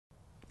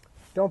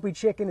Don't Be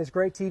Chicken is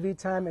great TV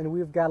time, and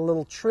we've got a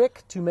little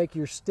trick to make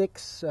your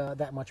sticks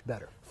that much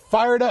better.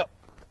 Fire it up.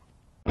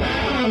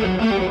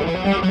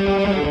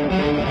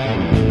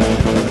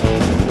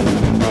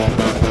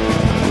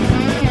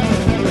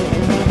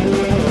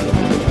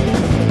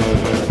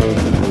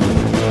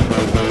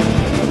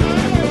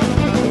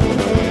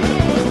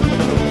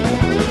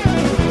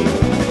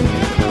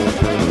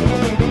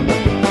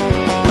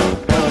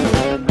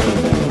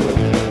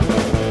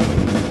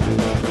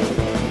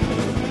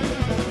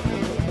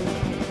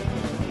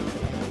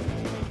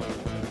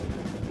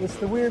 It's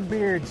the weird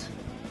beards.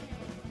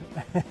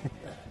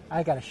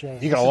 I got to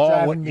shave. You got a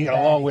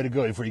long way to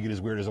go before you get as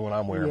weird as the one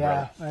I'm wearing,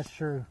 brother. Yeah, that's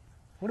true.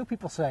 What do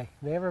people say?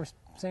 They ever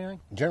say anything?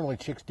 Generally,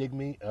 chicks dig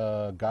me.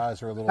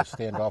 Guys are a little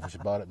standoffish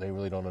about it. They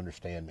really don't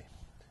understand me.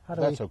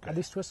 That's okay. Are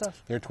these twist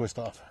offs? They're twist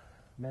off.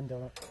 Men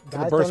don't. The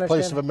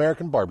birthplace of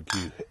American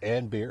barbecue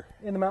and beer.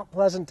 In the Mount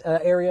Pleasant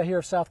area here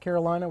of South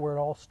Carolina, where it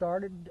all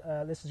started.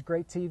 This is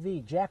great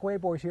TV. Jack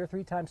Wayboy's here,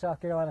 3-time South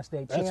Carolina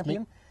state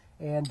champion. Me.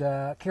 And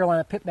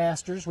Carolina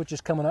Pitmasters, which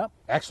is coming up.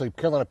 Actually,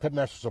 Carolina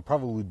Pitmasters will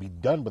probably be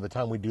done by the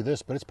time we do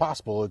this, but it's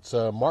possible. It's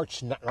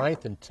March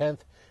 9th and 10th,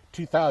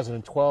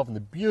 2012, in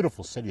the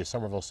beautiful city of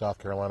Summerville, South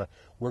Carolina.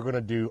 We're going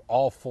to do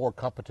all 4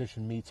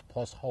 competition meets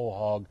plus whole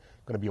hog.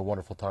 Going to be a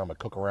wonderful time. A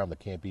cook around that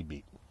can't be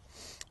beat.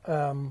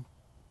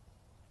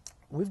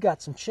 We've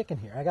got some chicken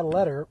here. I got a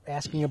letter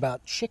asking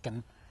about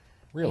chicken.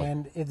 Really?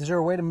 And is there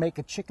a way to make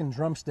a chicken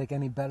drumstick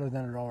any better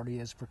than it already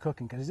is for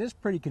cooking? Because it is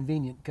pretty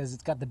convenient because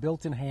it's got the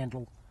built-in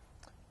handle.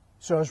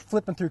 So I was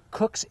flipping through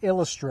Cook's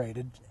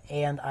Illustrated,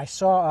 and I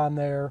saw on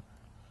there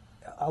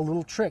a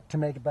little trick to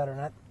make it better.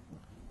 And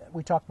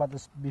we talked about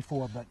this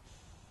before, but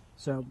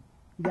so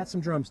you got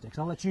some drumsticks.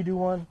 I'll let you do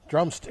one.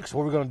 Drumsticks.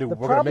 What are we going to do?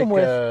 We're going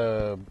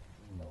to make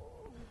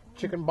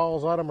chicken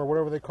balls out of them, or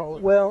whatever they call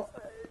it. Well,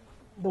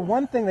 the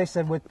one thing they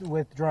said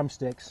with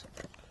drumsticks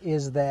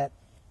is that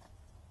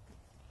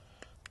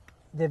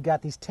they've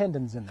got these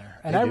tendons in there,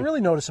 and I really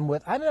notice them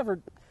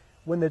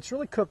when it's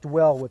really cooked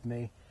well with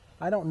me.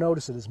 I don't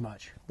notice it as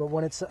much, but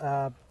when it's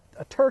a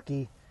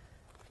turkey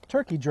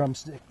drum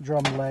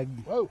leg,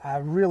 whoa, I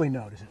really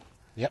notice it.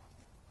 Yep.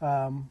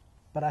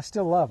 But I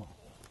still love them.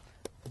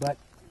 But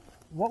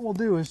what we'll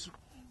do is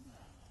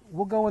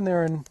we'll go in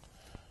there and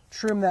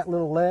trim that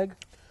little leg.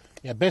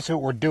 Yeah, basically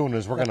what we're doing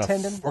is we're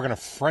gonna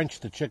French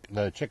the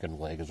chicken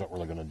leg is what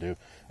we're going to do.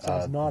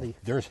 Sounds naughty.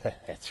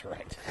 That's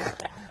right.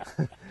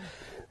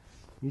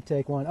 You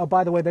take one. Oh,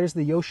 by the way, there's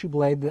the Yoshi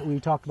blade that we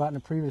talked about in a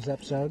previous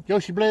episode.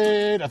 Yoshi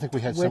blade. I think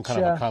we had some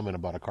kind of a comment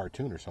about a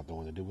cartoon or something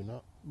with it, did we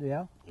not?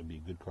 Yeah. It'd be a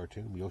good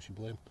cartoon, Yoshi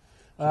blade.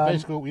 So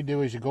basically what we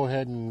do is you go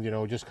ahead and,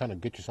 just kind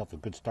of get yourself a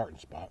good starting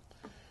spot.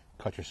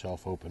 Cut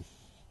yourself open.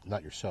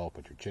 Not yourself,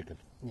 but your chicken.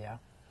 Yeah.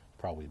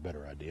 Probably a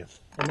better idea.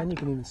 And then you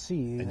can even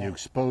see. And you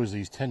expose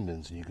these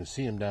tendons, and you can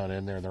see them down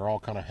in there. They're all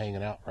kind of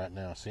hanging out right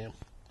now. See them?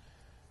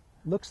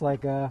 Looks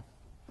like a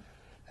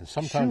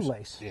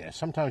shoelace. Yeah,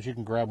 sometimes you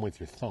can grab them with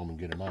your thumb and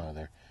get them out of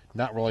there.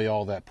 Not really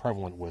all that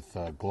prevalent with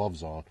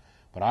gloves on.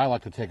 But I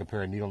like to take a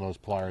pair of needle nose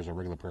pliers or a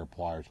regular pair of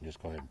pliers and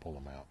just go ahead and pull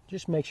them out.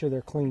 Just make sure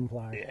they're clean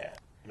pliers. Yeah.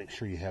 Make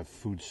sure you have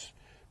food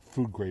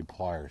grade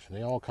pliers. And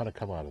they all kind of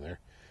come out of there.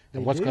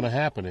 And what's going to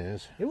happen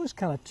is it's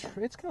kind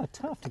of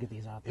tough to get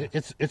these out there.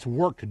 It's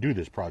work to do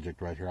this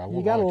project right here.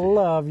 You got to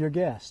love your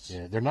guests.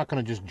 Yeah, they're not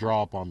going to just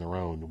draw up on their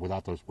own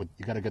without those.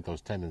 You got to get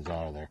those tendons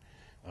out of there,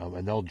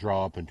 and they'll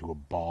draw up into a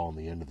ball on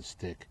the end of the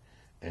stick,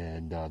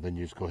 and then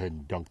you just go ahead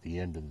and dunk the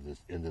end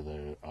into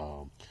the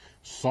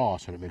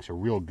sauce, and it makes a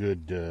real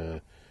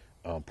good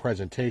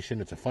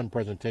presentation. It's a fun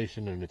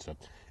presentation, and it's a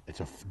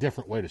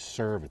different way to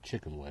serve a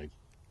chicken leg.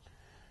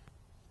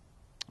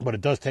 But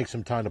it does take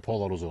some time to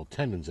pull all those little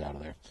tendons out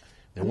of there.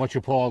 And once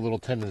you pull all the little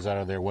tendons out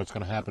of there, what's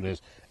going to happen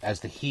is as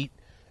the heat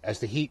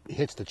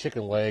hits the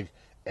chicken leg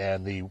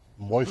and the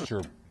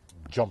moisture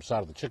jumps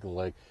out of the chicken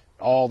leg,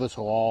 all this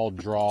will all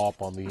draw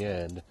up on the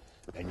end,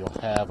 and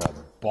you'll have a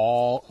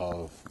ball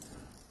of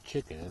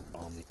chicken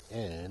on the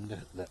end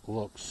that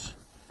looks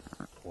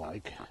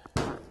like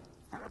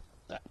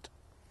that.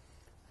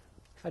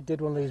 I did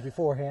one of these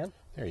beforehand.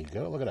 There you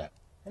go. Look at that.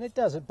 And it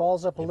does. It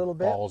balls up a little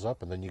bit. Balls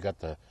up, and then you got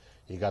the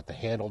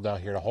handle down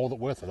here to hold it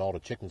with, and all the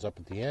chicken's up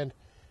at the end,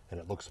 and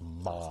it looks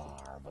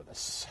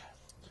marvelous.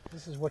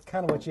 This is what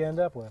you end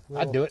up with.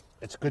 I'd do it.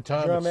 It's a good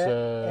time.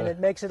 And it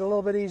makes it a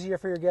little bit easier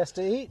for your guests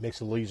to eat.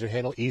 Makes it a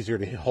little easier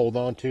to hold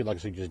on to. Like I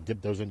said, just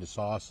dip those into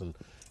sauce, and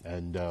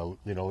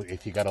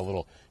if you got a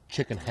little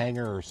chicken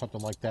hanger or something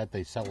like that,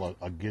 they sell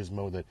a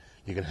gizmo that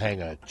you can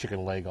hang a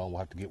chicken leg on. We'll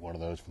have to get one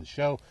of those for the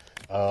show.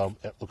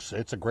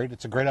 It's a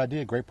great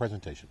idea, great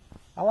presentation.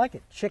 I like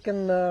it.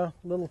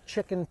 Little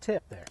chicken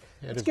tip there.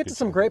 Yeah, let's get to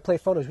some great play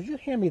photos. Would you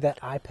hand me that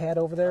iPad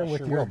over there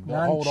with your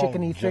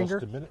non-chickeny finger?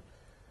 Just a minute.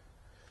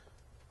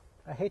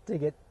 I hate to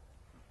get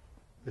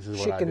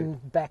chicken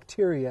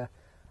bacteria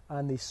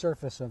on the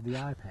surface of the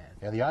iPad.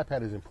 Yeah, the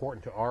iPad is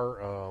important to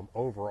our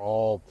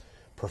overall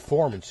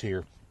performance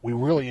here. We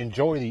really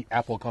enjoy the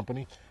Apple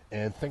company,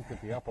 and think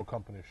that the Apple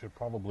company should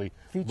probably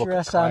Feature look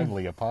us on-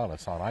 kindly upon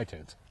us on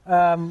iTunes.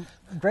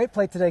 Great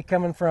plate today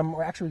coming from,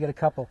 or actually we got a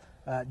couple.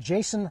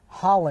 Jason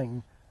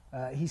Holling,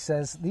 he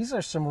says, these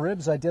are some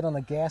ribs I did on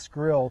a gas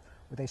grill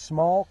with a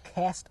small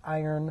cast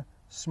iron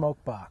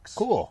smoke box.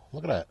 Cool.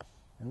 Look at that.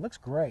 It looks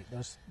great.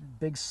 Those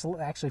big,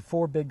 actually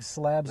 4 big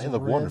slabs They of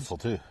look ribs. wonderful,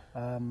 too.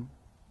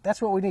 That's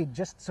what we need,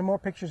 just some more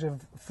pictures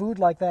of food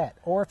like that.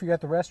 Or if you're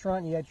at the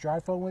restaurant and you had your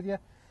iPhone with you,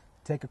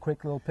 take a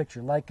quick little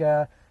picture. Like,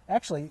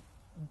 actually,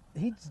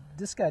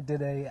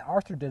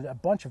 Arthur did a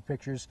bunch of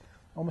pictures,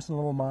 almost in a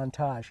little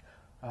montage.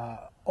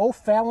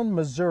 O'Fallon,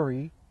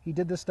 Missouri, he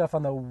did this stuff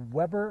on the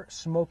Weber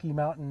Smoky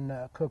Mountain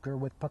cooker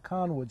with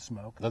pecan wood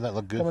smoke. Doesn't that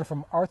look good? Coming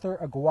from Arthur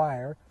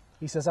Aguirre.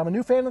 He says, I'm a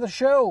new fan of the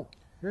show.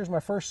 Here's my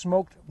first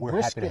smoked We're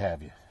brisket. happy to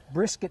have you.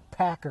 Brisket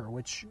packer,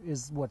 which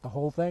is what, the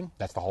whole thing?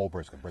 That's the whole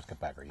brisket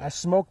packer. Yeah. I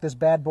smoked this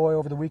bad boy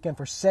over the weekend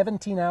for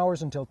 17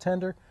 hours until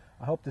tender.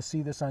 I hope to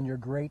see this on your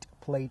Great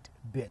Plate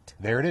bit.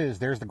 There it is.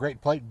 There's the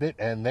Great Plate bit,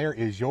 and there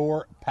is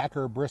your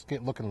packer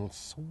brisket looking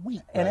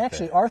sweet. And right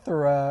actually, there.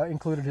 Arthur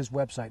included his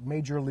website,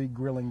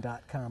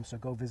 majorleaguegrilling.com, so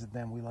go visit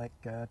them. We like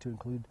to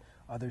include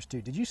others,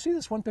 too. Did you see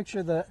this one picture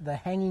of the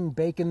hanging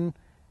bacon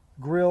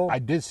grill? I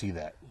did see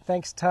that.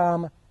 Thanks,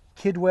 Tom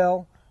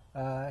Kidwell.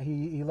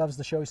 He loves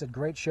the show. He said,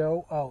 great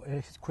show. Oh,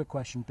 quick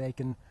question,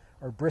 bacon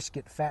or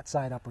brisket, fat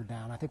side up or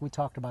down? I think we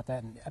talked about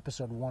that in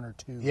episode 1 or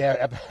 2.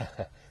 Yeah,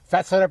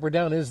 fat side up or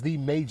down is the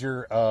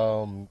major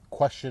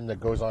question that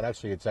goes on.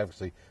 Actually, it's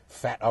actually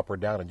fat up or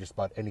down in just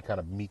about any kind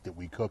of meat that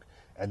we cook.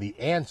 And the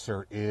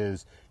answer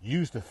is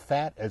use the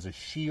fat as a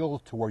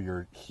shield to where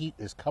your heat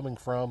is coming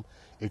from.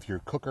 If your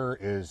cooker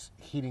is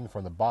heating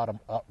from the bottom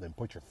up, then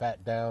put your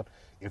fat down.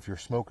 If your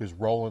smoke is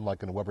rolling,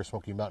 like in the Weber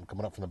Smoky Mountain,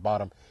 coming up from the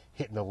bottom,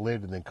 hitting the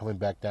lid, and then coming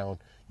back down,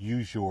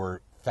 use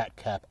your fat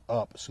cap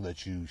up so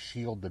that you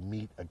shield the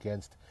meat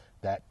against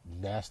that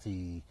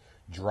nasty,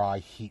 dry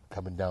heat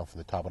coming down from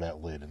the top of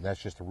that lid. And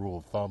that's just a rule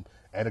of thumb,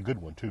 and a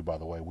good one, too, by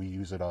the way. We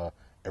use it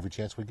every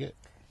chance we get.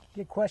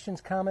 Get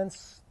questions,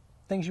 comments,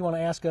 things you want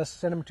to ask us,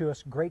 send them to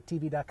us,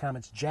 greattv.com.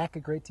 It's Jack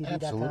at greattv.com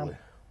Absolutely.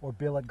 or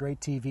Bill at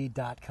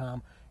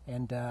greattv.com.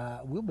 And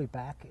we'll be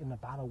back in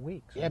about a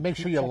week. So Yeah, make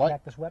sure keep you checking like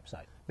back this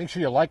website. Make sure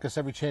you like us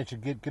every chance you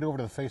get. Get over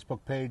to the Facebook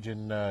page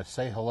and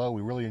say hello.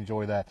 We really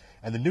enjoy that.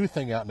 And the new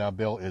thing out now,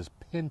 Bill, is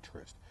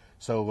Pinterest.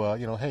 So,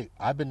 hey,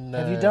 I've been...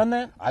 Have you done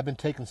that? I've been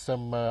taking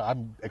some...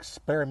 I'm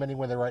experimenting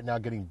with it right now,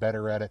 getting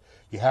better at it.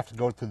 You have to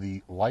go to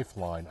the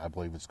Lifeline, I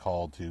believe it's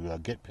called, to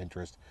get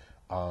Pinterest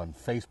on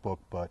Facebook.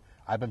 But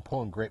I've been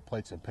pulling Great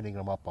Plates and pinning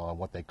them up on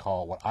what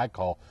I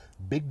call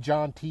Big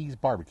John T's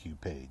barbecue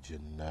page.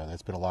 And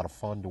that's been a lot of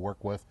fun to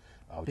work with.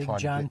 Big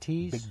John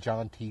T's? Big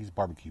John T's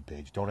barbecue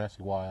page. Don't ask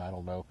me why. I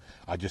don't know.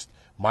 I just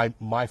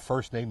my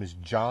first name is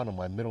John and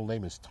my middle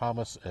name is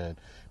Thomas, and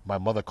my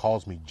mother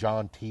calls me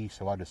John T,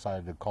 so I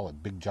decided to call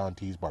it Big John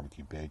T's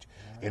barbecue page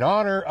in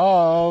honor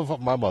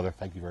of my mother.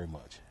 Thank you very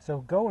much.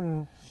 So go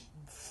and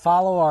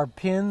follow our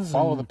pins.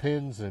 Follow the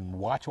pins and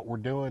watch what we're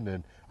doing.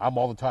 And I'm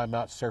all the time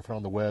out surfing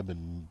on the web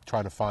and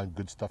trying to find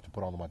good stuff to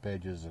put on my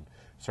pages. And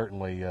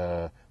certainly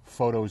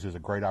photos is a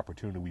great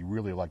opportunity. We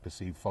really like to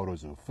see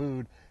photos of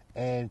food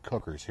and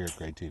cookers here at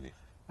Great TV.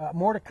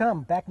 More to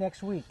come. Back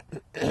next week.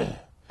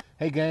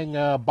 Hey, gang,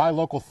 buy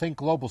local, think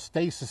global,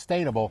 stay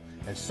sustainable,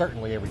 and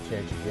certainly every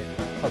chance you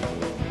get,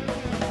 cook.